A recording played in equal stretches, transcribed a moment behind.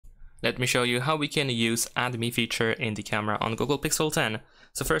Let me show you how we can use Add Me feature in the camera on Google Pixel 10.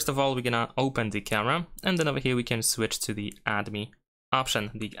 So first of all, we're gonna open the camera, and then over here we can switch to the Add Me option,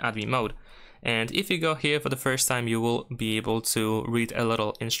 the Add Me mode. And if you go here for the first time, you will be able to read a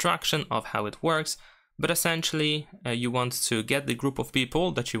little instruction of how it works. But essentially, you want to get the group of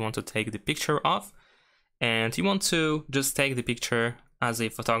people that you want to take the picture of, and you want to just take the picture as a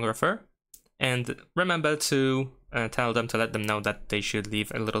photographer. And remember to let them know that they should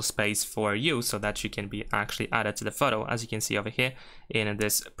leave a little space for you so that you can be actually added to the photo, as you can see over here in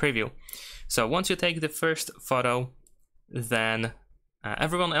this preview. So once you take the first photo, then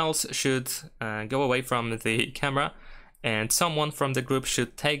everyone else should go away from the camera, and someone from the group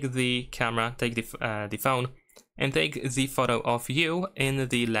should take the camera, take the phone, and take the photo of you in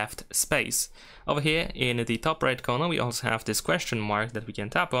the left space. Over here in the top right corner, we also have this question mark that we can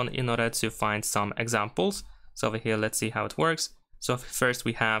tap on in order to find some examples. So over here, let's see how it works. So first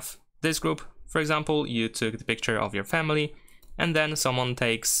we have this group. For example, you took the picture of your family, and then someone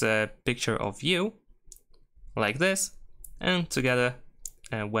takes a picture of you, like this, and together,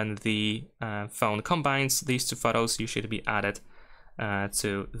 when the phone combines these two photos, you should be added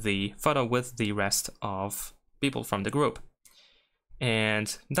to the photo with the rest of people from the group.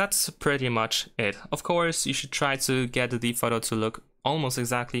 And that's pretty much it. Of course, you should try to get the photo to look almost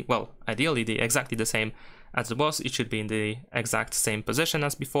exactly, well, ideally exactly the same as it was. It should be in the exact same position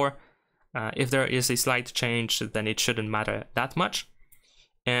as before. If there is a slight change, then it shouldn't matter that much.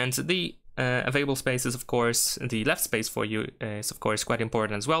 And the available space is, of course, the left space for you is, of course, quite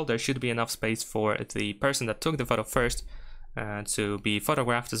important as well. There should be enough space for the person that took the photo first to be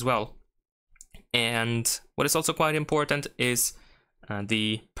photographed as well. And what is also quite important is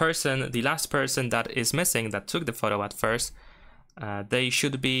the last person that is missing, that took the photo at first, they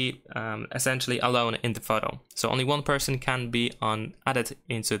should be essentially alone in the photo. So only one person can be added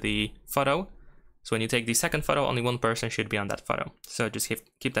into the photo. So when you take the second photo, only one person should be on that photo. So just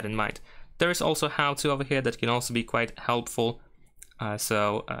keep that in mind. There is also how-to over here that can also be quite helpful.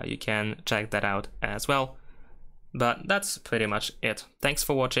 So you can check that out as well. But that's pretty much it. Thanks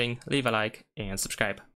for watching, leave a like and subscribe.